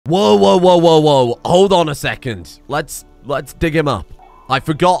Whoa, whoa, whoa, whoa, whoa. Hold on a second. Let's dig him up. I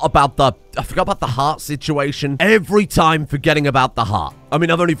forgot about the heart situation. Every time forgetting about the heart. I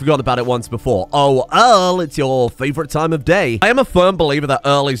mean, I've only forgotten about it once before. Oh, Earl, it's your favorite time of day. I am a firm believer that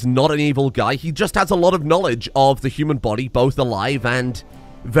Earl is not an evil guy. He just has a lot of knowledge of the human body, both alive and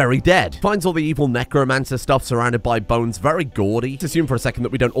very dead. Finds all the evil necromancer stuff surrounded by bones very gaudy. Let's assume for a second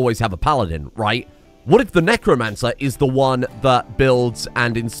that we don't always have a paladin, right? What if the necromancer is the one that builds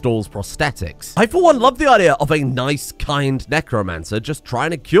and installs prosthetics? I, for one, love the idea of a nice, kind necromancer just trying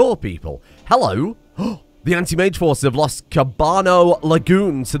to cure people. Hello? The anti-mage forces have lost Cabano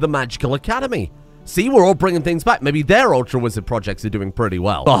Lagoon to the Magical Academy. See, we're all bringing things back. Maybe their Ultra Wizard projects are doing pretty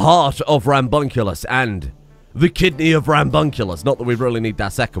well. The heart of Rambunculus and the kidney of Rambunculus. Not that we really need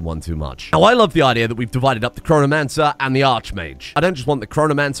that second one too much. Now, I love the idea that we've divided up the Chronomancer and the Archmage. I don't just want the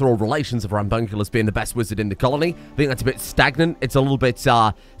Chronomancer or relations of Rambunculus being the best wizard in the colony. I think that's a bit stagnant. It's a little bit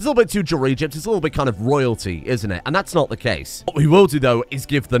too Egypt. It's a little bit kind of royalty, isn't it? And that's not the case. What we will do, though, is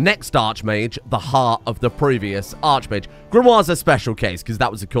give the next Archmage the heart of the previous Archmage. Grimoire's a special case, because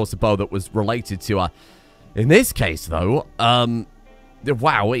that was, of course, a bow that was related to in this case, though,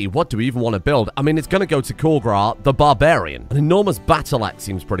 wowee, what do we even want to build? I mean, it's going to go to Korgra, the Barbarian. An enormous battle axe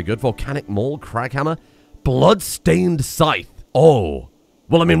seems pretty good. Volcanic Maul, Craghammer, Blood-stained Scythe. Oh.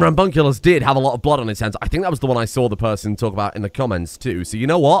 Well, I mean, Rambunculus did have a lot of blood on his hands. I think that was the one I saw the person talk about in the comments, too. So, you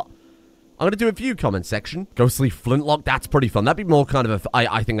know what? I'm going to do a few comment section. Ghostly Flintlock, that's pretty fun. That'd be more kind of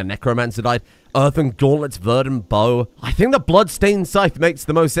I think a Necromancer died. Earthen Gauntlets, Verdant Bow. I think the Blood-stained Scythe makes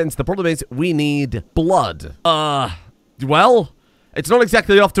the most sense. The problem is we need blood. Well, it's not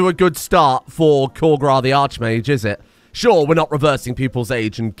exactly off to a good start for Korgra the Archmage, is it? Sure, we're not reversing people's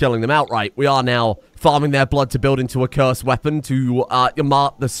age and killing them outright. We are now farming their blood to build into a cursed weapon to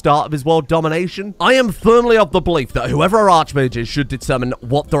mark the start of his world domination. I am firmly of the belief that whoever our Archmage is should determine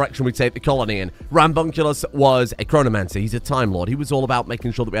what direction we take the colony in. Rambunculus was a Chronomancer. He's a Time Lord. He was all about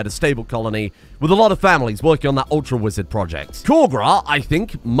making sure that we had a stable colony with a lot of families working on that Ultra Wizard project. Korgra, I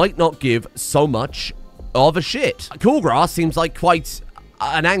think, might not give so much of a shit. Korgra seems like quite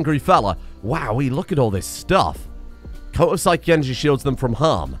an angry fella. Wowee, look at all this stuff. Coat of Psychic Energy shields them from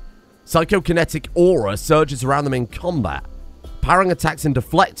harm. Psychokinetic aura surges around them in combat. Powering attacks and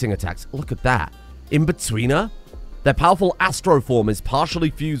deflecting attacks. Look at that. In-betweener? Their powerful astro form is partially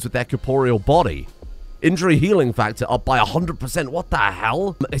fused with their corporeal body. Injury healing factor up by 100%. What the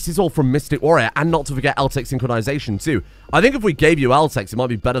hell? This is all from Mystic Warrior, and not to forget L-Tech synchronization too. I think if we gave you L-Techs, it might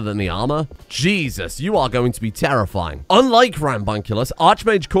be better than the armor. Jesus, you are going to be terrifying. Unlike Rambunculus,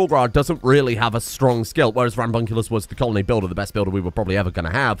 Archmage Korgra doesn't really have a strong skill, whereas Rambunculus was the colony builder, the best builder we were probably ever going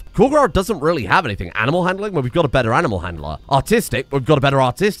to have. Korgra doesn't really have anything. Animal handling? Well, we've got a better animal handler. Artistic? We've got a better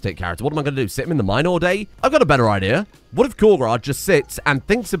artistic character. What am I going to do? Sit him in the mine all day? I've got a better idea. What if Korgra just sits and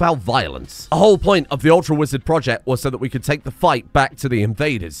thinks about violence? The whole point of the Ultra Wizard project was so that we could take the fight back to the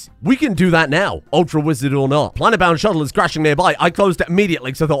invaders. We can do that now, Ultra Wizard or not. Planet-bound shuttle is crashing nearby. I closed it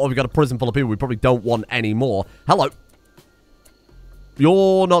immediately because I thought, oh, we've got a prison full of people we probably don't want anymore. Hello.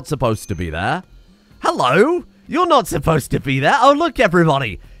 You're not supposed to be there. Hello. You're not supposed to be there. Oh, look,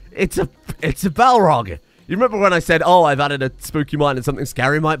 everybody. It's a Balrog. You remember when I said, oh, I've added a spooky mine and something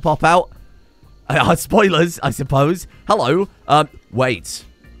scary might pop out? Spoilers, I suppose. Hello. Wait.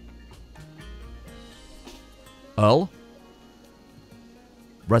 Earl?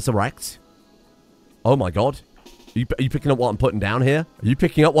 Resurrect? Oh my god. Are you picking up what I'm putting down here? Are you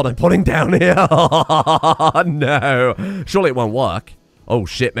picking up what I'm putting down here? No. Surely it won't work. Oh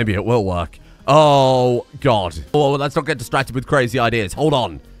shit, maybe it will work. Oh god. Oh, let's not get distracted with crazy ideas. Hold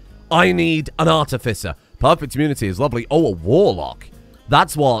on. I need an artificer. Perfect immunity is lovely. Oh, a warlock.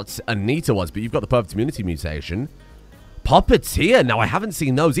 That's what Anita was, but you've got the perfect immunity mutation. Puppeteer. Now, I haven't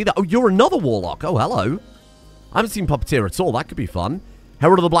seen those either. Oh, you're another warlock. Oh, hello. I haven't seen Puppeteer at all. That could be fun.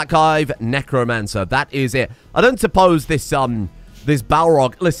 Herald of the Black Hive, Necromancer. That is it. I don't suppose this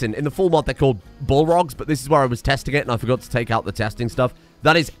Balrog... Listen, in the full mod, they're called Bullrogs, but this is where I was testing it, and I forgot to take out the testing stuff.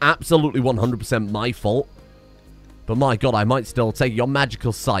 That is absolutely 100% my fault. But my god, I might still take your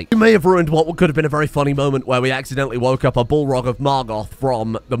magical sight. You may have ruined what could have been a very funny moment where we accidentally woke up a Bullrog of Margoth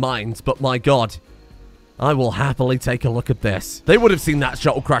from the mines, but my god, I will happily take a look at this. They would have seen that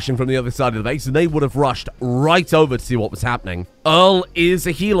shuttle crashing from the other side of the base, and they would have rushed right over to see what was happening. Earl is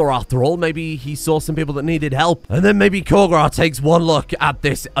a healer after all. Maybe he saw some people that needed help. And then maybe Korgra takes one look at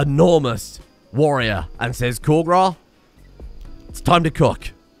this enormous warrior and says, Korgra, it's time to cook.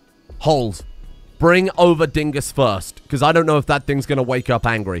 Hold. Bring over Dingus first, because I don't know if that thing's going to wake up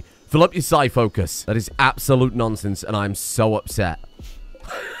angry. Fill up your psi focus. That is absolute nonsense, and I'm so upset.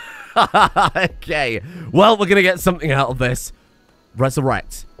 Okay. Well, we're going to get something out of this.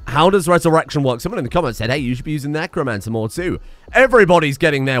 Resurrect. How does resurrection work? Someone in the comments said, hey, you should be using necromancer more too. Everybody's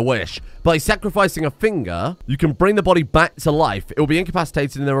getting their wish. By sacrificing a finger, you can bring the body back to life. It will be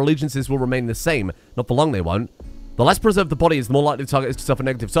incapacitated and their allegiances will remain the same. Not for long, they won't. The less preserved the body is, the more likely the target is to suffer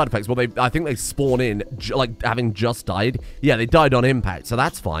negative side effects. Well, I think they spawn in, like, having just died. Yeah, they died on impact, so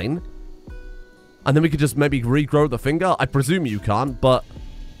that's fine. And then we could just maybe regrow the finger. I presume you can't, but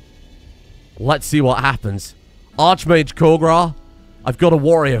let's see what happens. Archmage Korgra, I've got a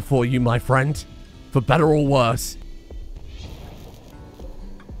warrior for you, my friend. For better or worse.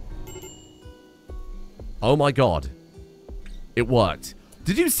 Oh my god. It worked.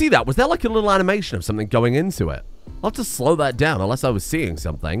 Did you see that? Was there like a little animation of something going into it? I'll have to slow that down unless I was seeing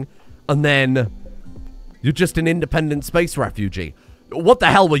something. And then you're just an independent space refugee. What the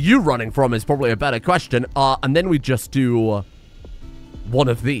hell were you running from is probably a better question. And then we just do one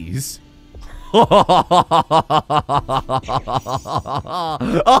of these. Look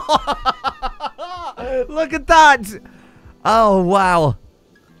at that. Oh, wow.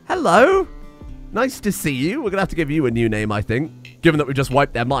 Hello. Nice to see you. We're going to have to give you a new name, I think. Given that we just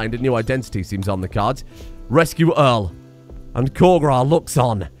wiped their mind, a new identity seems on the cards. Rescue Earl. And Korgra looks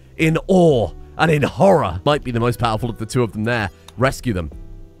on in awe and in horror. Might be the most powerful of the two of them there. Rescue them.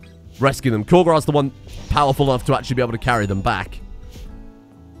 Rescue them. Korgra's the one powerful enough to actually be able to carry them back.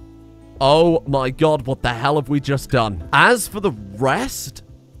 Oh my god, what the hell have we just done? As for the rest,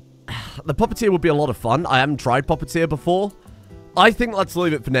 the Puppeteer would be a lot of fun. I haven't tried Puppeteer before. I think let's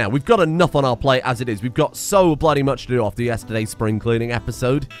leave it for now. We've got enough on our plate as it is. We've got so bloody much to do after yesterday's spring cleaning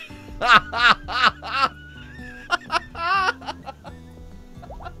episode.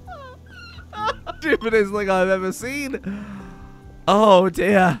 Stupidest thing I've ever seen. Oh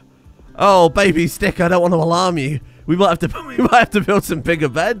dear. Oh, baby stick, I don't want to alarm you. We might have to build some bigger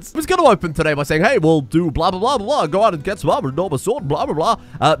beds. I was going to open today by saying, hey, we'll do blah, blah, blah, blah, go out and get some enormous sword, blah, blah, blah.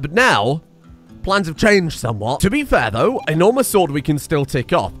 But now, plans have changed somewhat. To be fair, though, enormous sword we can still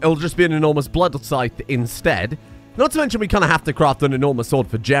tick off. It'll just be an enormous blood scythe instead. Not to mention we kind of have to craft an enormous sword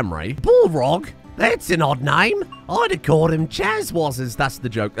for Gemry. Bullrog? That's an odd name. I'd have called him Chazwazzers. That's the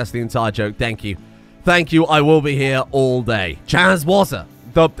joke. That's the entire joke. Thank you. Thank you. I will be here all day. Chazwazzer.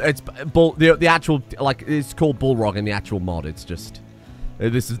 The actual, like, it's called Bullrog in the actual mod. It's just,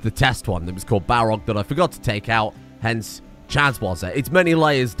 this is the test one. It was called Balrog that I forgot to take out, hence Chazwazzer. It's many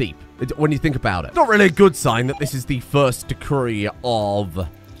layers deep, when you think about it. Not really a good sign that this is the first decree of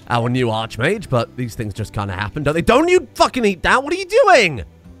our new Archmage, but these things just kind of happen, don't they? Don't you fucking eat that! What are you doing?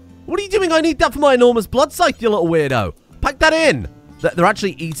 What are you doing? I need that for my enormous blood scythe, you little weirdo. Pack that in. They're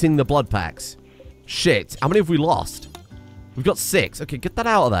actually eating the blood packs. Shit. How many have we lost? We've got 6. Okay, get that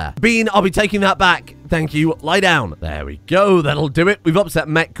out of there. Bean, I'll be taking that back. Thank you. Lie down. There we go. That'll do it. We've upset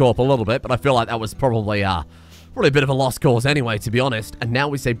MechCorp a little bit, but I feel like that was probably a bit of a lost cause anyway, to be honest. And now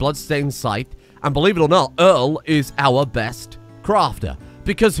we say Bloodstained Scythe. And believe it or not, Earl is our best crafter.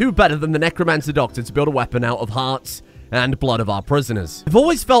 Because who better than the Necromancer Doctor to build a weapon out of hearts and blood of our prisoners? I've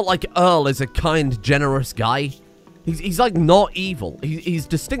always felt like Earl is a kind, generous guy. He's like not evil. He's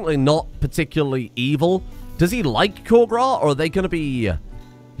distinctly not particularly evil. Does he like Korgra, or are they going to be...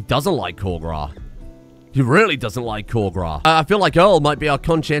 He doesn't like Korgra. He really doesn't like Korgra. I feel like Earl might be our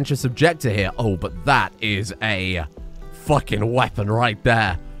conscientious objector here. Oh, but that is a fucking weapon right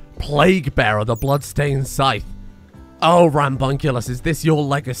there. Plague Bearer, the Bloodstained Scythe. Oh, Rambunculus, is this your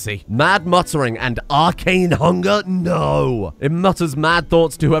legacy? Mad Muttering and Arcane Hunger? No. It mutters mad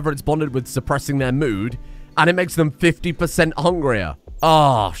thoughts to whoever it's bonded with, suppressing their mood, and it makes them 50% hungrier.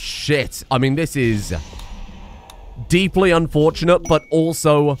 Oh, shit. I mean, this is... deeply unfortunate, but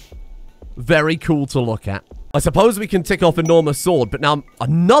also very cool to look at. I suppose we can tick off Enormous Sword, but now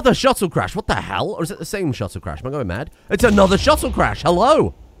another shuttle crash. What the hell? Or is it the same shuttle crash? Am I going mad? It's another shuttle crash.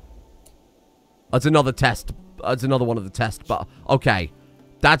 Hello. That's another test. That's another one of the tests, but okay.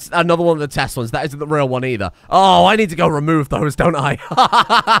 That's another one of the test ones. That isn't the real one either. Oh, I need to go remove those, don't I?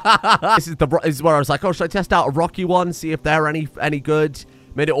 This is where I was like, oh, should I test out a rocky one? See if they're any good?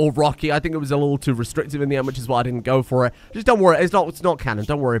 Made it all rocky. I think it was a little too restrictive in the end, which is why I didn't go for it. Just don't worry. It's not canon.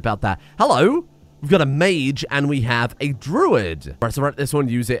 Don't worry about that. Hello. We've got a mage and we have a druid. Resurrect this one.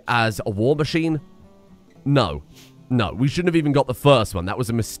 Use it as a war machine. No. No. We shouldn't have even got the first one. That was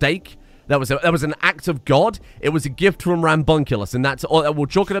a mistake. That was an act of God. It was a gift from Rambunculus, and that's all. We'll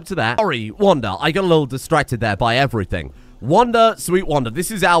chalk it up to that. Sorry, Wanda. I got a little distracted there by everything. Wanda, sweet Wanda. This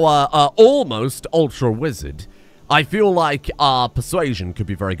is our almost ultra wizard. I feel like our persuasion could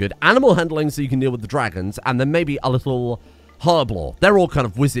be very good. Animal handling so you can deal with the dragons. And then maybe a little herb lore. They're all kind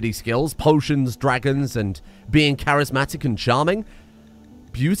of wizardy skills. Potions, dragons, and being charismatic and charming.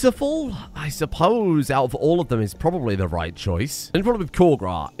 Beautiful, I suppose, out of all of them is probably the right choice. The problem with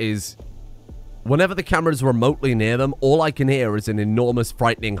Korgra is whenever the camera is remotely near them, all I can hear is an enormous,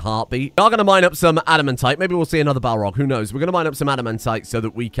 frightening heartbeat. We are going to mine up some adamantite. Maybe we'll see another Balrog. Who knows? We're going to mine up some adamantite so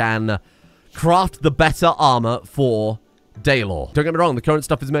that we can craft the better armor for Daylor. Don't get me wrong, the current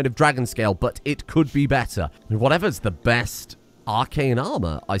stuff is made of dragon scale, but it could be better. I mean, whatever's the best arcane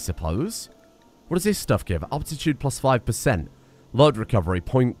armor, I suppose. What does this stuff give? Altitude plus 5%. Load recovery,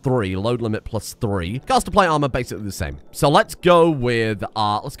 0.3. Load limit plus 3. Caster plate armor, basically the same. So let's go with,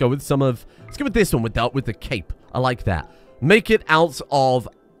 let's go with this one with the cape. I like that. Make it out of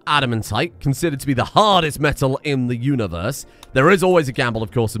adamantite, considered to be the hardest metal in the universe. There is always a gamble,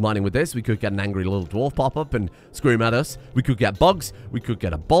 of course, of mining with this. We could get an angry little dwarf pop up and scream at us. We could get bugs. We could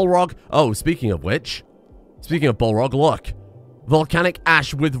get a Balrog. Oh, speaking of Balrog, look. Volcanic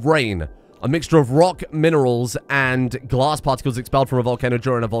ash with rain. A mixture of rock, minerals, and glass particles expelled from a volcano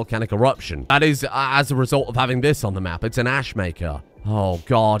during a volcanic eruption. That is as a result of having this on the map. It's an ash maker. Oh,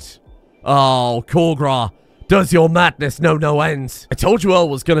 God. Oh, Korgra. Does your madness know no ends? I told you Earl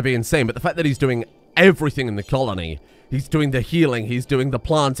was going to be insane, but the fact that he's doing everything in the colony, he's doing the healing, he's doing the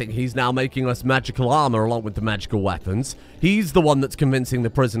planting, he's now making us magical armor along with the magical weapons. He's the one that's convincing the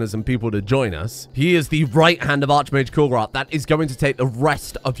prisoners and people to join us. He is the right hand of Archmage Korgra. That is going to take the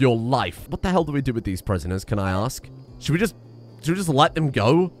rest of your life. What the hell do we do with these prisoners, can I ask? Should we just let them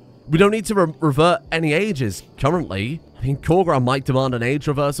go? We don't need to revert any ages currently. I mean, Korgra might demand an age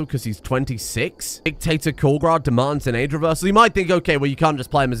reversal because he's 26. Dictator Korgra demands an age reversal. You might think, okay, well, you can't just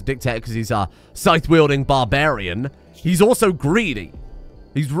play him as a dictator because he's a scythe-wielding barbarian. He's also greedy.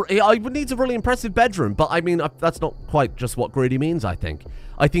 I would need a really impressive bedroom, but I mean, that's not quite just what greedy means, I think.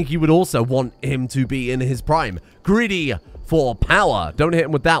 I think you would also want him to be in his prime. Greedy for power. Don't hit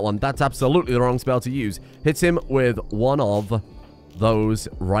him with that one. That's absolutely the wrong spell to use. Hits him with one of those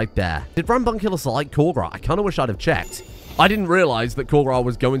right there. Did Rambunculus like Korgra? I kind of wish I'd have checked. I didn't realize that Korgra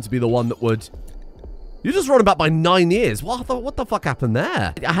was going to be the one that would... You just run him back by 9 years. What the fuck happened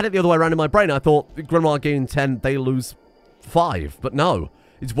there? I had it the other way around in my brain. I thought Grimoire gained 10, they lose 5. But no.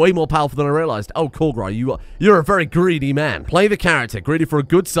 It's way more powerful than I realized. Oh, Korgra, you're a very greedy man. Play the character. Greedy for a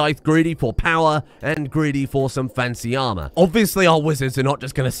good scythe, greedy for power, and greedy for some fancy armor. Obviously, our wizards are not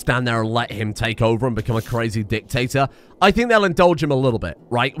just going to stand there and let him take over and become a crazy dictator. I think they'll indulge him a little bit,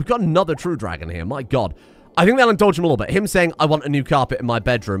 right? We've got another true dragon here. My God. I think they'll indulge him a little bit. Him saying, I want a new carpet in my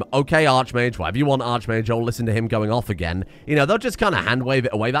bedroom. Okay, Archmage, whatever you want, Archmage. I'll listen to him going off again. You know, they'll just kind of hand wave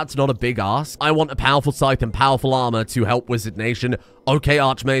it away. That's not a big ask. I want a powerful scythe and powerful armor to help Wizard Nation. Okay,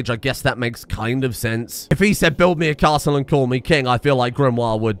 Archmage, I guess that makes kind of sense. If he said, build me a castle and call me king, I feel like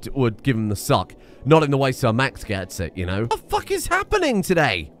Grimoire would give him the suck. Not in the way Sir Max gets it, you know? What the fuck is happening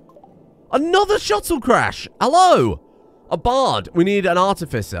today? Another shuttle crash. Hello? A bard. We need an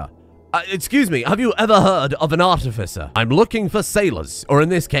artificer. Excuse me, have you ever heard of an artificer? I'm looking for sailors, or in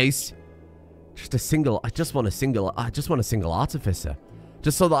this case, I just want a single artificer.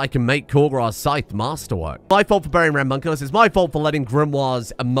 Just so that I can make Korgra's scythe masterwork. My fault for burying Rambunculus. It's my fault for letting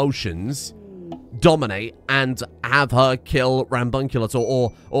Grimoire's emotions dominate and have her kill Rambunculus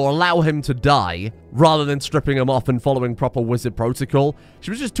or allow him to die rather than stripping him off and following proper wizard protocol.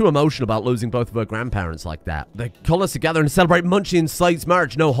 She was just too emotional about losing both of her grandparents like that. They call us together and celebrate Munchie and Slade's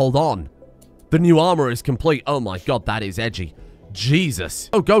marriage. No, hold on. The new armor is complete. Oh my God, that is edgy. Jesus.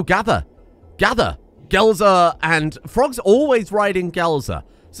 Oh, go gather. Gather. Gelza and Frog's always riding Gelza.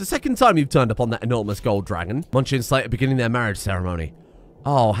 It's the second time you've turned up on that enormous gold dragon. Munchie and Slade are beginning their marriage ceremony.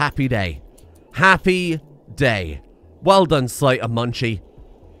 Oh, happy day. Happy day. Well done, Slate and Munchie.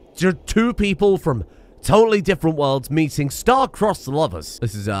 You're two people from totally different worlds meeting star-crossed lovers.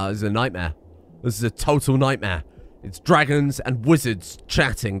 This is a nightmare. This is a total nightmare. It's dragons and wizards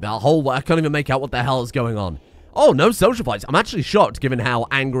chatting the whole way. I can't even make out what the hell is going on. Oh, no social fights. I'm actually shocked given how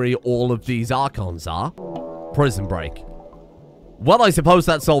angry all of these Archons are. Prison break. Well, I suppose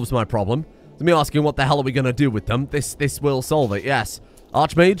that solves my problem. It's me asking what the hell are we going to do with them. This will solve it, yes.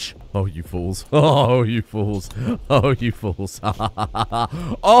 Archmage? Oh, you fools. Oh, you fools. Oh, you fools.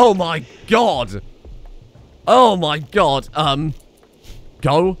 Oh, my God. Oh, my God.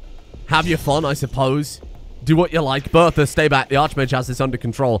 Go. Have your fun, I suppose. Do what you like. Bertha, stay back. The Archmage has this under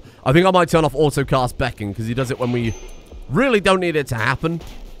control. I think I might turn off autocast Becking because he does it when we really don't need it to happen.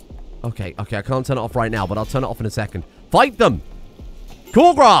 Okay, I can't turn it off right now, but I'll turn it off in a second. Fight them.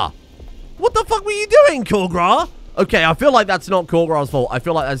 Korgra. What the fuck were you doing, Korgra? Okay, I feel like that's not Korgra's fault. I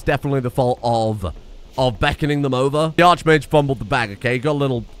feel like that's definitely the fault of beckoning them over. The Archmage fumbled the bag, okay? Got a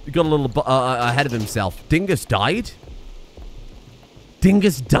little ahead of himself. Dingus died?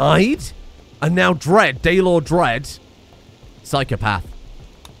 Dingus died? And now Dread, Daylor Dread, psychopath.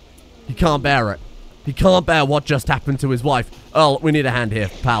 He can't bear it. He can't bear what just happened to his wife. Earl, we need a hand here,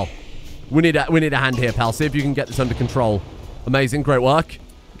 pal. We need a hand here, pal. See if you can get this under control. Amazing. Great work.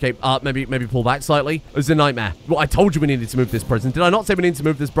 Okay, maybe pull back slightly. It's a nightmare. Well, I told you we needed to move this prison. Did I not say we need to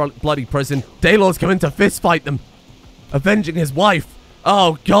move this bloody prison? Daylor's coming to fist fight them. Avenging his wife.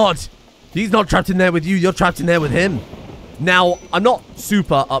 Oh, God. He's not trapped in there with you. You're trapped in there with him. Now, I'm not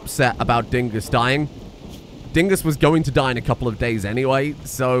super upset about Dingus dying. Dingus was going to die in a couple of days anyway,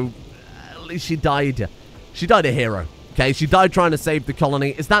 so at least she died. She died a hero. Okay, she died trying to save the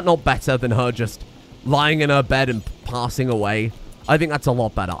colony. Is that not better than her just lying in her bed and passing away? I think that's a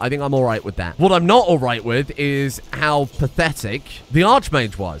lot better. I think I'm all right with that. What I'm not all right with is how pathetic the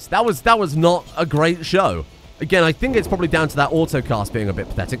Archmage was. That was not a great show. Again, I think it's probably down to that autocast being a bit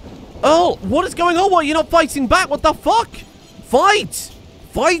pathetic. Oh, what is going on? What, you're not fighting back? What the fuck? Fight!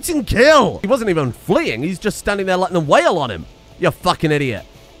 Fight and kill! He wasn't even fleeing. He's just standing there letting them wail on him. You fucking idiot.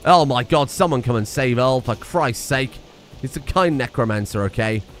 Oh my God, someone come and save Earl, for Christ's sake. He's a kind necromancer,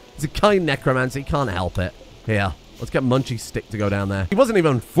 okay? He's a kind necromancer. He can't help it. Here. Let's get Munchie's stick to go down there. He wasn't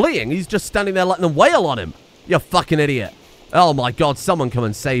even fleeing. He's just standing there letting them wail on him. You fucking idiot. Oh my God, someone come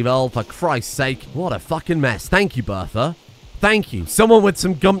and save Earl, for Christ's sake. What a fucking mess. Thank you, Bertha. Thank you. Someone with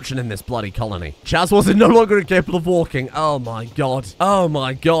some gumption in this bloody colony. Chaz wasn't no longer capable of walking. Oh my God. Oh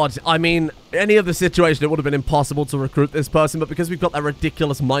my God. I mean, any other situation, it would have been impossible to recruit this person, but because we've got that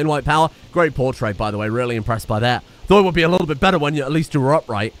ridiculous mind wipe power, great portrait, by the way, really impressed by that. Thought it would be a little bit better when at least you were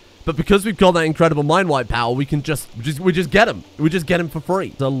upright. But because we've got that incredible mind wipe power, we can just get him. We just get him for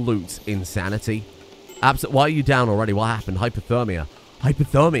free. Absolute insanity. Why are you down already? What happened? Hypothermia.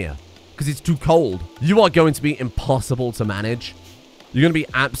 Hypothermia. Because it's too cold. You are going to be impossible to manage. You're going to be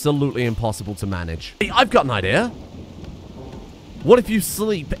absolutely impossible to manage. Hey, I've got an idea. What if you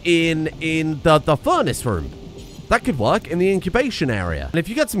sleep in the furnace room? That could work in the incubation area. And if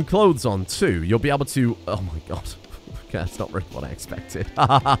you get some clothes on too, you'll be able to... Oh my God. Okay, that's not really what I expected.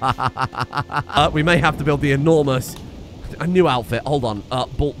 We may have to build the enormous... A new outfit. Hold on.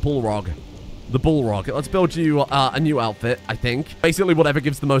 Bullrog. The Bullrog. Let's build you a new outfit, I think. Basically, whatever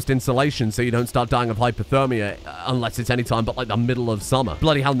gives the most insulation so you don't start dying of hypothermia unless it's any time but like the middle of summer.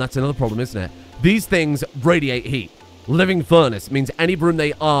 Bloody hell, and that's another problem, isn't it? These things radiate heat. Living furnace means any room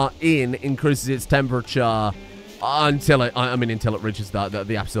they are in increases its temperature until it reaches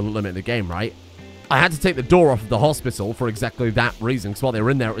the absolute limit of the game, right? I had to take the door off of the hospital for exactly that reason, because while they were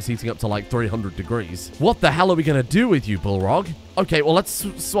in there, it was heating up to like 300 degrees. What the hell are we going to do with you, Bullrog? Okay, well, let's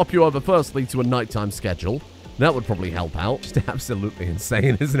swap you over firstly to a nighttime schedule. That would probably help out. Just absolutely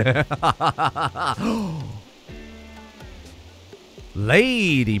insane, isn't it?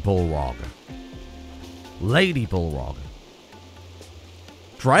 Lady Bullrog. Lady Bullrog.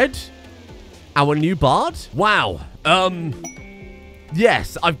 Dread? Our new bard? Wow.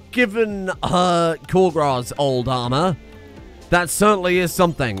 Yes, I've given her Korgra's old armor. That certainly is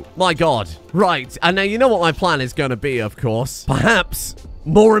something. My God. Right, and now you know what my plan is going to be, of course. Perhaps,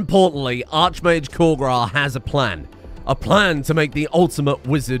 more importantly, Archmage Korgra has a plan. A plan to make the ultimate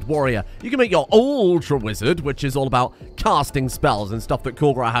wizard warrior. You can make your ultra wizard, which is all about casting spells and stuff that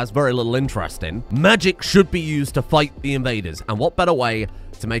Korgra has very little interest in. Magic should be used to fight the invaders, and what better way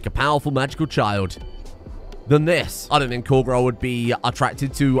to make a powerful magical child than this? I don't think Korgra would be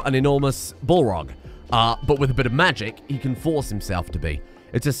attracted to an enormous Bullrog. But with a bit of magic, he can force himself to be.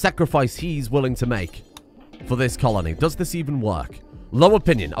 It's a sacrifice he's willing to make for this colony. Does this even work? Low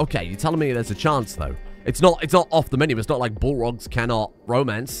opinion. Okay, you're telling me there's a chance, though. It's not off the menu. It's not like Bullrogs cannot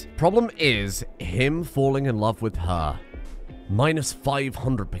romance. Problem is him falling in love with her. Minus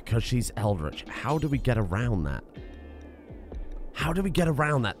 500 because she's Eldritch. How do we get around that? How do we get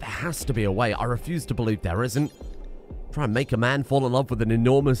around that? There has to be a way. I refuse to believe there isn't. Try and make a man fall in love with an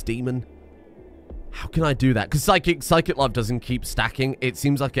enormous demon. How can I do that? Because Psychic Love doesn't keep stacking. It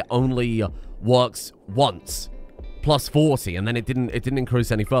seems like it only works once. Plus 40, and then it didn't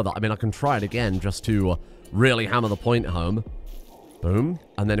increase any further. I mean, I can try it again just to really hammer the point home. Boom.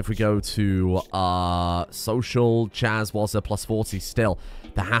 And then if we go to social, Chaz was a plus 40 still.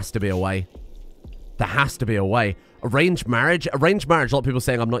 There has to be a way. There has to be a way. Arranged marriage. Arranged marriage, a lot of people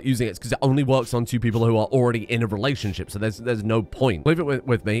saying I'm not using it because it only works on two people who are already in a relationship. So there's no point. Leave it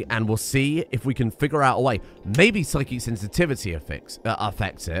with me and we'll see if we can figure out a way. Maybe psychic sensitivity affects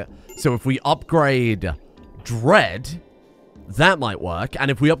it. So if we upgrade Dread, that might work. And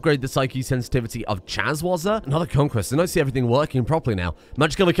if we upgrade the psyche sensitivity of Chazwaza, another conquest. And I see everything working properly now.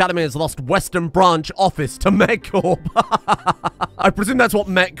 Magical Academy has lost Western Branch office to MetCorp. I presume that's what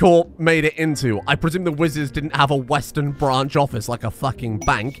MetCorp made it into. I presume the Wizards didn't have a Western Branch office like a fucking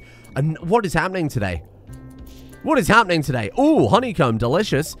bank. And what is happening today? What is happening today? Ooh, honeycomb,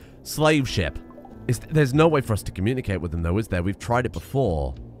 delicious. Slave ship. There's no way for us to communicate with them, though, is there? We've tried it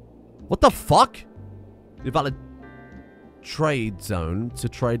before. What the fuck? You've got a trade zone to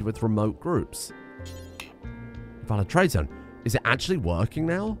trade with remote groups. You've got a trade zone. Is it actually working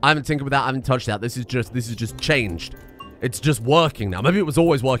now? I haven't tinkered with that. I haven't touched that. This is just changed. It's just working now. Maybe it was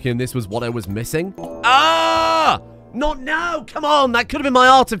always working and this was what I was missing. Ah! Not now! Come on! That could have been my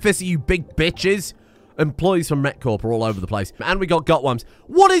artificer, you big bitches. Employees from MetCorp are all over the place. And we got gutworms.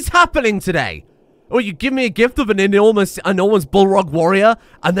 What is happening today? Oh, you give me a gift of an enormous Bullrog warrior,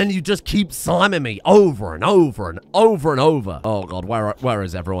 and then you just keep slamming me over and over and over and over. Oh, God, where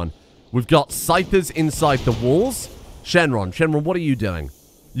is everyone? We've got scythers inside the walls. Shenron, what are you doing?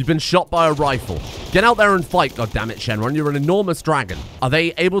 You've been shot by a rifle. Get out there and fight, goddammit, Shenron. You're an enormous dragon. Are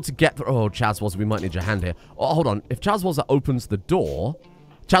they able to get through? Oh, Chazwazza, we might need your hand here. Oh, hold on. If Chazwazza opens the door,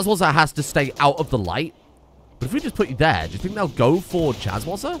 Chazwazza has to stay out of the light. But if we just put you there, do you think they'll go for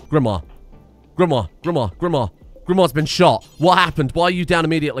Chazwazza? Grimmar's been shot. What happened? Why are you down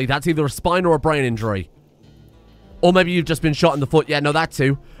immediately? That's either a spine or a brain injury. Or maybe you've just been shot in the foot. Yeah, no, that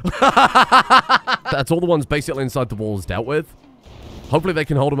too. That's all the ones basically inside the walls dealt with. Hopefully they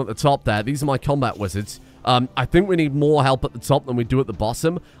can hold them at the top there. These are my combat wizards. I think we need more help at the top than we do at the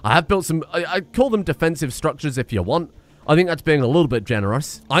bottom. I have built some... I call them defensive structures if you want. I think that's being a little bit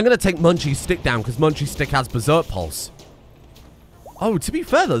generous. I'm going to take Munchie's stick down because Munchie's stick has Berserk Pulse. Oh, to be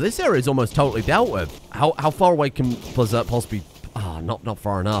fair, though, this area is almost totally dealt with. How far away can Berserk Pulse be? Ah, not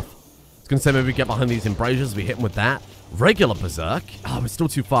far enough. I was going to say maybe we get behind these embrasures. We hit them with that. Regular Berserk. Oh, we're still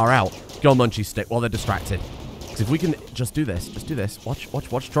too far out. Go on, Munchie's stick while they're distracted. Because if we can just do this. Just do this. Watch.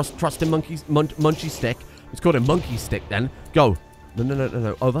 Trust in Munchie's stick. Let's call it Monkey Stick, then. Go.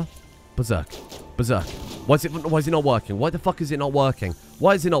 No. Over. Berserk. Why is it not working? Why the fuck is it not working?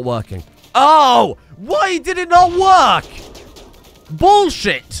 Why is it not working? Oh! Why did it not work?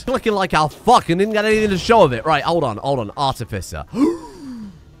 Bullshit! Looking like I'll fucking didn't get anything to show of it. Right, hold on. Artificer.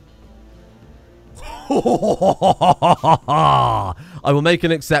 I will make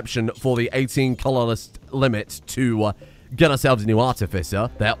an exception for the 18 colorless limit to get ourselves a new Artificer.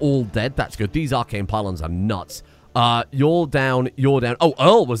 They're all dead. That's good. These arcane pylons are nuts. You're down. Oh,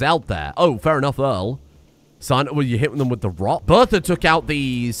 Earl was out there. Oh, fair enough, Earl. Well, you hit them with the rot. Bertha took out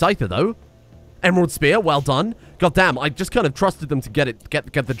the Scyther, though. Emerald Spear, well done. God damn, I just kind of trusted them to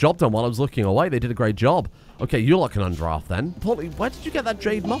get the job done while I was looking away. They did a great job. Okay, you're like an undraft then. Polly, where did you get that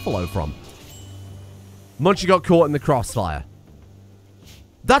Jade Muffalo from? Munchie got caught in the crossfire.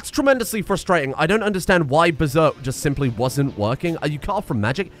 That's tremendously frustrating. I don't understand why Berserk just simply wasn't working. Are you carved from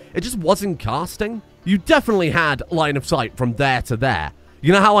magic? It just wasn't casting. You definitely had line of sight from there to there.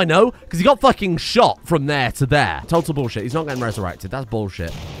 You know how I know? Because he got fucking shot from there to there. Total bullshit. He's not getting resurrected. That's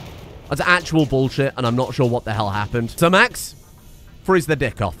bullshit. That's actual bullshit, and I'm not sure what the hell happened. So, Max, freeze the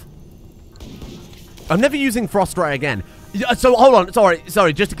dick off. I'm never using Frost Ray again. So, hold on.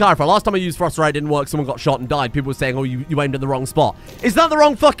 Sorry, just to clarify. Last time I used Frost Ray, it didn't work. Someone got shot and died. People were saying, oh, you aimed at the wrong spot. Is that the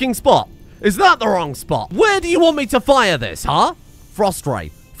wrong fucking spot? Is that the wrong spot? Where do you want me to fire this, huh? Frost Ray.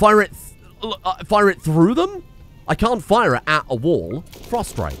 Fire it through them? I can't fire it at a wall.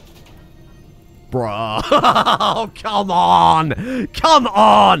 Frost Ray. Bruh. Oh, come on. Come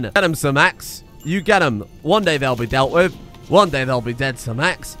on. Get him, Sir Max. You get him. One day they'll be dealt with. One day they'll be dead, Sir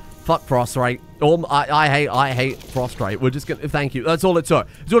Max. Fuck Frost Ray. I hate Frost Ray. We're just gonna... Thank you. That's all it took.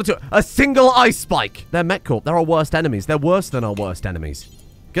 That's all it took. A single ice spike. They're MetCorp. They're our worst enemies. They're worse than our worst enemies.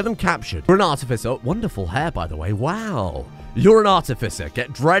 Get them captured. You're an artificer. Wonderful hair, by the way. Wow. You're an artificer.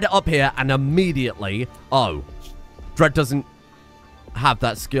 Get Dread up here and immediately... Oh. Dread doesn't have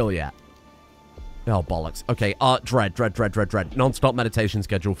that skill yet. Oh, bollocks. Okay, Dread. Non-stop meditation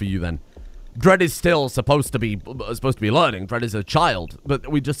schedule for you, then. Dread is still supposed to be learning. Dread is a child, but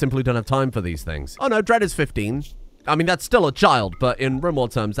we just simply don't have time for these things. Oh, no, Dread is 15. I mean, that's still a child, but in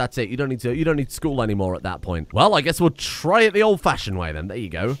Rimworld terms, that's it. You don't need school anymore at that point. Well, I guess we'll try it the old-fashioned way, then. There you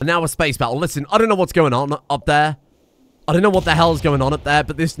go. And now a space battle. Listen, I don't know what's going on up there. I don't know what the hell is going on up there,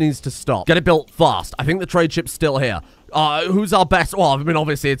 but this needs to stop. Get it built fast. I think the trade ship's still here. Who's our best? Well, I mean,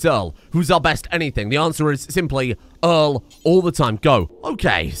 obviously it's Earl. Who's our best anything? The answer is simply Earl all the time. Go.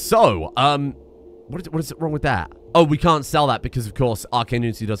 Okay, so, what is wrong with that? Oh, we can't sell that because, of course, Arcane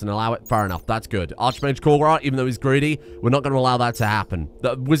Unity doesn't allow it. Fair enough. That's good. Archmage Korra, even though he's greedy, we're not going to allow that to happen.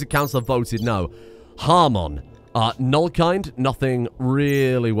 The Wizard Council voted no. Harmon. Nullkind, nothing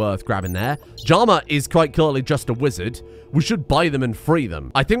really worth grabbing there. Jama is quite clearly just a wizard. We should buy them and free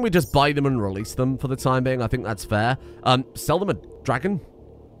them. I think we just buy them and release them for the time being. I think that's fair. Sell them a dragon?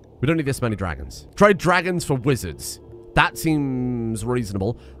 We don't need this many dragons. Trade dragons for wizards. That seems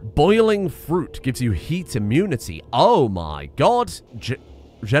reasonable. Boiling fruit gives you heat immunity. Oh my god.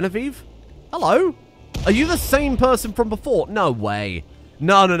 Genevieve? Hello? Are you the same person from before? No way.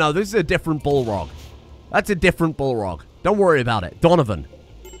 No, no, no. This is a different Bullrog. That's a different Bullrog. Don't worry about it. Donovan.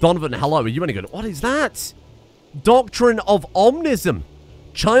 Donovan, hello. Are you any good? What is that? Doctrine of Omnism.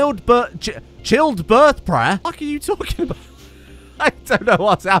 Chilled birth prayer? What are you talking about? I don't know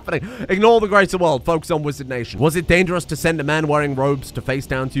what's happening. Ignore the greater world. Focus on Wizard Nation. Was it dangerous to send a man wearing robes to face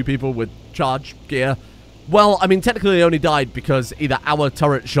down two people with charge gear? Well, I mean, technically he only died because either our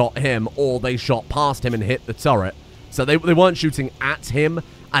turret shot him or they shot past him and hit the turret. So they weren't shooting at him.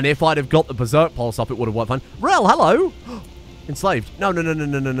 And if I'd have got the Berserk Pulse up, it would have worked fine. Rel, hello! Enslaved. No, no, no, no,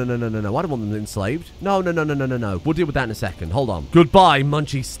 no, no, no, no, no, no, no. I don't want them enslaved. No, no, no, no, no, no, no. We'll deal with that in a second. Hold on. Goodbye,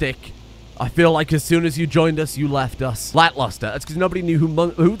 Munchy Stick. I feel like as soon as you joined us, you left us. Lackluster. That's because nobody knew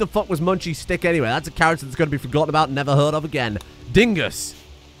who the fuck was Munchy Stick anyway. That's a character that's going to be forgotten about and never heard of again. Dingus.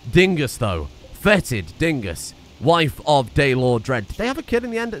 Dingus, though. Fetid Dingus. Wife of Daylord Dread. Did they have a kid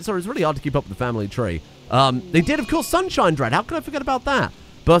in the end? Sorry, it's really hard to keep up with the family tree. They did, of course, Sunshine Dread. How could I forget about that?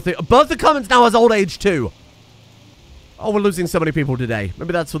 Bertha Cummins now has old age, too. Oh, we're losing so many people today.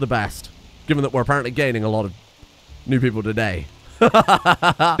 Maybe that's for the best, given that we're apparently gaining a lot of new people today.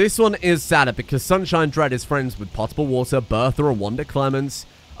 This one is sadder because Sunshine Dread is friends with Potable Water, Bertha, and Wanda Clements.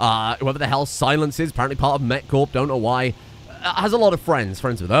 Whoever the hell Silence is, apparently part of MetCorp, don't know why. Has a lot of friends.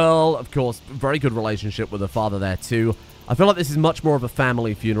 Friends with Earl, of course. Very good relationship with her father there, too. I feel like this is much more of a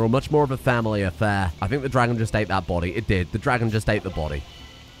family funeral, much more of a family affair. I think the dragon just ate that body. It did. The dragon just ate the body.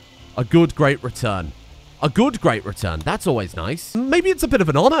 A good, great return. A good, great return. That's always nice. Maybe it's a bit of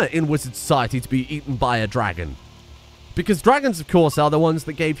an honor in Wizard Society to be eaten by a dragon. Because dragons, of course, are the ones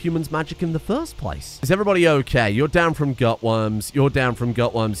that gave humans magic in the first place. Is everybody okay? You're down from gutworms. You're down from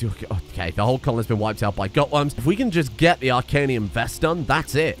gutworms. Okay, the whole colony's been wiped out by gutworms. If we can just get the Arcanium vest done,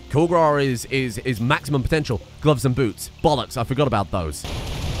 that's it. Kulgrar is maximum potential. Gloves and boots. Bollocks, I forgot about those.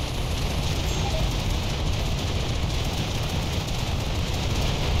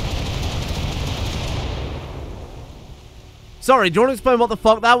 Sorry, do you want to explain what the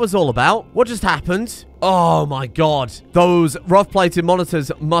fuck that was all about? What just happened? Oh my god. Those rough-plated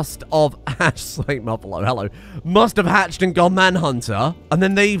monitors must have hatched... Slate Muffalo, hello. Must have hatched and gone Manhunter. And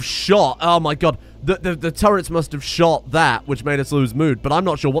then they've shot... Oh my god. The turrets must have shot that, which made us lose mood. But I'm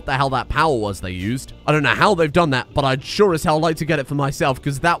not sure what the hell that power was they used. I don't know how they've done that, but I'd sure as hell like to get it for myself,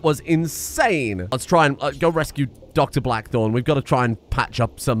 because that was insane. Let's try and go rescue Dr. Blackthorn. We've got to try and patch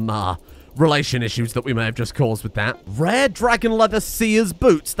up some... relation issues that we may have just caused with that. Rare dragon leather seer's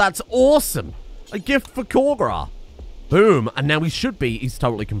boots. That's awesome. A gift for Kulgrar. Boom. And now he's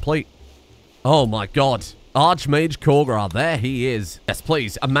totally complete. Oh my god. Archmage Kulgrar. There he is. Yes,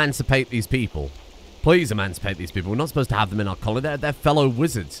 please emancipate these people. Please emancipate these people. We're not supposed to have them in our colony. They're fellow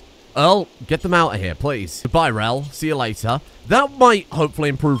wizards. Earl, get them out of here, please. Goodbye, Rel. See you later. That might hopefully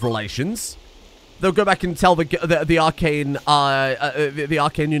improve relations. They'll go back and tell the Arcane, the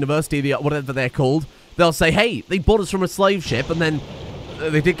Arcane University, whatever they're called. They'll say, hey, they bought us from a slave ship, and then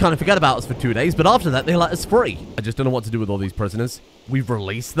they did kind of forget about us for 2 days, but after that, they let us free. I just don't know what to do with all these prisoners. We've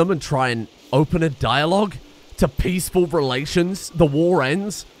released them and try and open a dialogue to peaceful relations. The war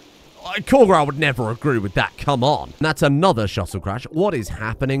ends. Kulgrar would never agree with that. Come on. And that's another shuttle crash. What is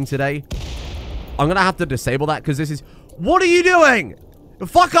happening today? I'm going to have to disable that because this is... What are you doing?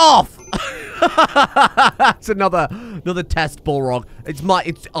 Fuck off! That's another test Bullrog. It's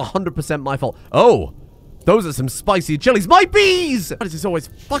 100% my fault. Oh, those are some spicy chilies. My bees! Why does this always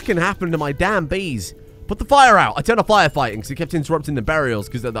fucking happen to my damn bees? Put the fire out. I turned off firefighting because it kept interrupting the burials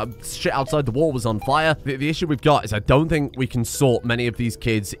because the shit outside the wall was on fire. The issue we've got is I don't think we can sort many of these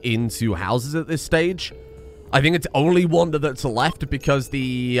kids into houses at this stage. I think it's only Wanda that's left because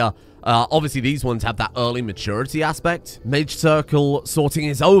the... obviously, these ones have that early maturity aspect. Mage Circle sorting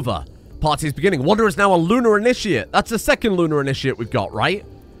is over. Party is beginning. Wanda is now a Lunar Initiate. That's the second Lunar Initiate we've got, right?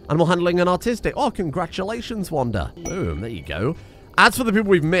 Animal Handling and Artistic. Oh, congratulations, Wanda. Boom, there you go. As for the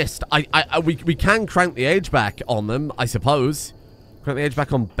people we've missed, we can crank the age back on them, I suppose. Crank the age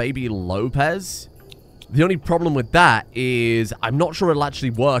back on Baby Lopez. The only problem with that is I'm not sure it'll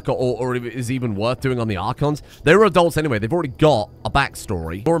actually work or if it is even worth doing on the Archons. They're adults anyway. They've already got a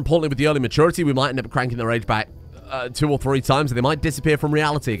backstory. More importantly, with the early maturity, we might end up cranking their age back 2 or 3 times and they might disappear from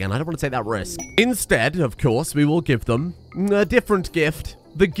reality again. I don't want to take that risk. Instead, of course, we will give them a different gift.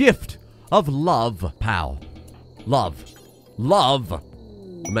 The gift of love. Pow. Love. Love.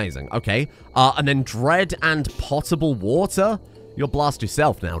 Amazing. Okay. And then Dread and Potable Water. You'll blast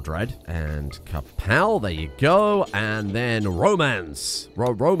yourself now, Dread. And Kapow, there you go. And then Romance.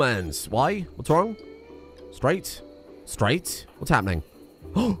 Romance. Why? What's wrong? Straight? Straight? What's happening?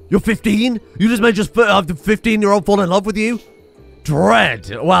 Oh, you're 15? You just made just have the 15-year-old fall in love with you? Dread.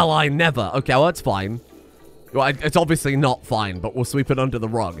 Well, I never. Okay, well, that's fine. Well, it's obviously not fine, but we'll sweep it under the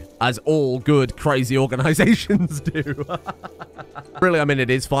rug, as all good, crazy organizations do. Really, I mean, it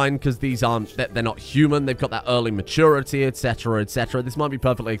is fine, because these aren't, they're not human. They've got that early maturity, etc., etc. This might be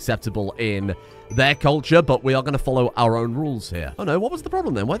perfectly acceptable in their culture, but we are going to follow our own rules here. Oh, no, what was the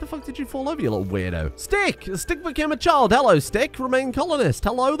problem then? Why the fuck did you fall over, you little weirdo? Stick! Stick became a child. Hello, Stick. Remain colonist.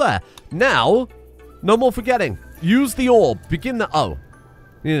 Hello there. Now, no more forgetting. Use the orb. Begin the... Oh.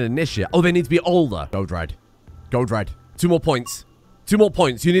 You need an initiate. Oh, they need to be older. Go, Dread. Go, Dread. 2 more points. 2 more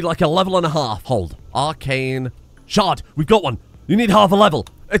points. You need like a level and a half. Hold. Arcane. Shard. We've got one. You need half a level.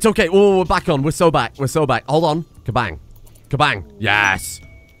 It's okay. Oh, we're back on. We're so back. We're so back. Hold on. Kabang. Kabang. Yes.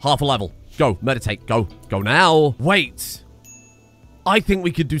 Half a level. Go. Meditate. Go. Go now. Wait. I think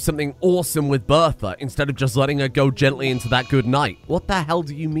we could do something awesome with Bertha instead of just letting her go gently into that good night. What the hell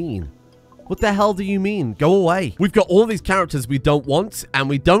do you mean? What the hell do you mean? Go away. We've got all these characters we don't want and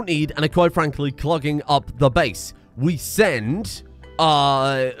we don't need and are quite frankly clogging up the base. We send...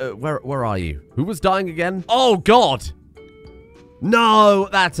 where are you? Who was dying again? Oh, God. No,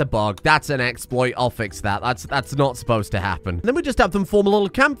 that's a bug. That's an exploit. I'll fix that. That's not supposed to happen. And then we just have them form a little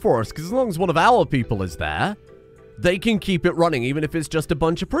camp for us because as long as one of our people is there, they can keep it running even if it's just a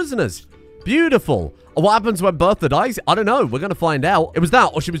bunch of prisoners. Beautiful. What happens when Bertha dies? I don't know. We're going to find out. It was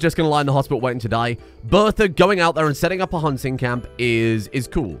that, or she was just going to lie in the hospital waiting to die. Bertha going out there and setting up a hunting camp is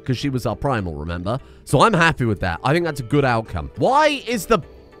cool, because she was our primal, remember? So I'm happy with that. I think that's a good outcome. Why is the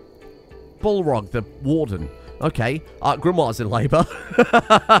Bullrog the warden? Okay. Grimoire's in labor.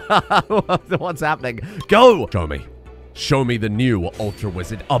 What's happening? Go! Show me. Show me the new Ultra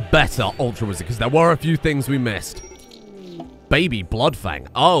Wizard. A better Ultra Wizard, because there were a few things we missed. Baby Bloodfang.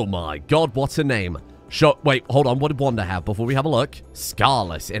 Oh my god, what's her name? Wait, hold on. What did Wanda have before we have a look?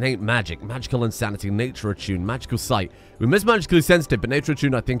 Scarless. Innate magic. Magical insanity. Nature attune. Magical sight. We missed magically sensitive, but nature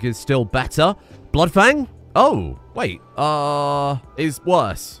attune I think is still better. Bloodfang? Oh, wait. Is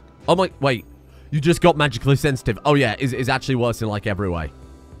worse. Oh my, wait. You just got magically sensitive. Oh yeah, is actually worse in like every way.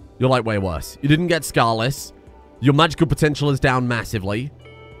 You're like way worse. You didn't get Scarless. Your magical potential is down massively.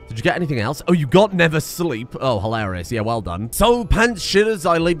 Did you get anything else? Oh, you got Never Sleep. Oh, hilarious. Yeah, well done. So, pants shitters,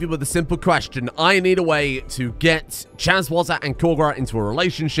 I leave you with a simple question. I need a way to get Chazwaza and Korgra into a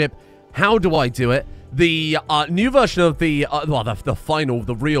relationship. How do I do it? The new version of the,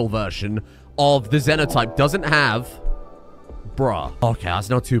 the real version of the Xenotype doesn't have... Bruh. Okay, that's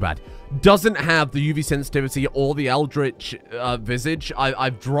not too bad. Doesn't have the UV sensitivity or the Eldritch Visage.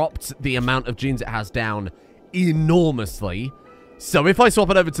 I've dropped the amount of genes it has down enormously. So if I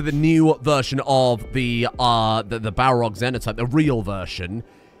swap it over to the new version of the Balrog Xenotype, the real version,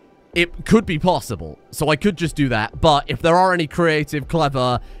 it could be possible. So I could just do that. But if there are any creative,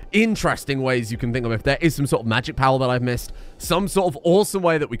 clever, interesting ways you can think of, if there is some sort of magic power that I've missed, some sort of awesome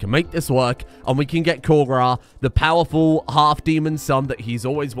way that we can make this work, and we can get Korgra, the powerful half-demon son that he's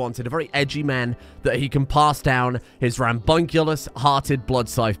always wanted, a very edgy man that he can pass down his rambunculous-hearted blood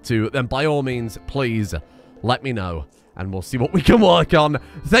scythe to, then by all means, please, let me know. And we'll see what we can work on.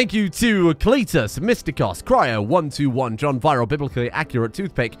 Thank you to Cletus, Mysticos, Cryo121, John Viral, Biblically Accurate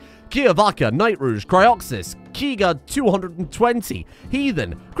Toothpick, Kiavaka, Night Rouge, Cryoxis, Kiga220,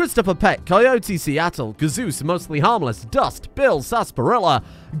 Heathen, Christopher Peck, Coyote Seattle, Gazoos, Mostly Harmless, Dust, Bill, Sarsaparilla,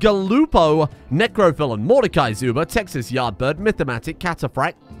 Galupo, Necrophilin, Mordecai Zuba, Texas Yardbird, Mythomatic,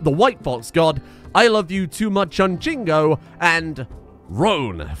 Cataphracт, The White Fox God, I Love You Too Much on Jingo, and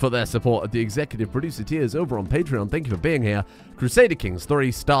Roan for their support of the executive producer tiers over on Patreon. Thank you for being here. Crusader Kings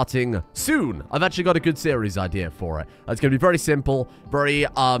 3 starting soon. I've actually got a good series idea for it. It's going to be very simple, very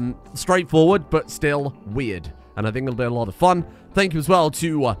straightforward, but still weird. And I think it'll be a lot of fun. Thank you as well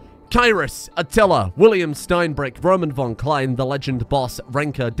to Kyrus, Attila, William Steinbrick, Roman von Klein, The Legend Boss,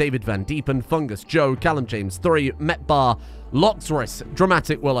 Renka, David Van Diepen, Fungus Joe, Callum James 3, Metbar, Loxris,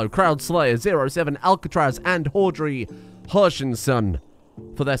 Dramatic Willow, Crowd Slayer, 07, Alcatraz, and Hordry Hershenson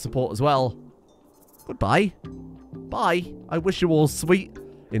for their support as well. Goodbye. Bye. I wish you all sweet,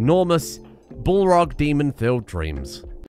 enormous, Bullrog demon-filled dreams.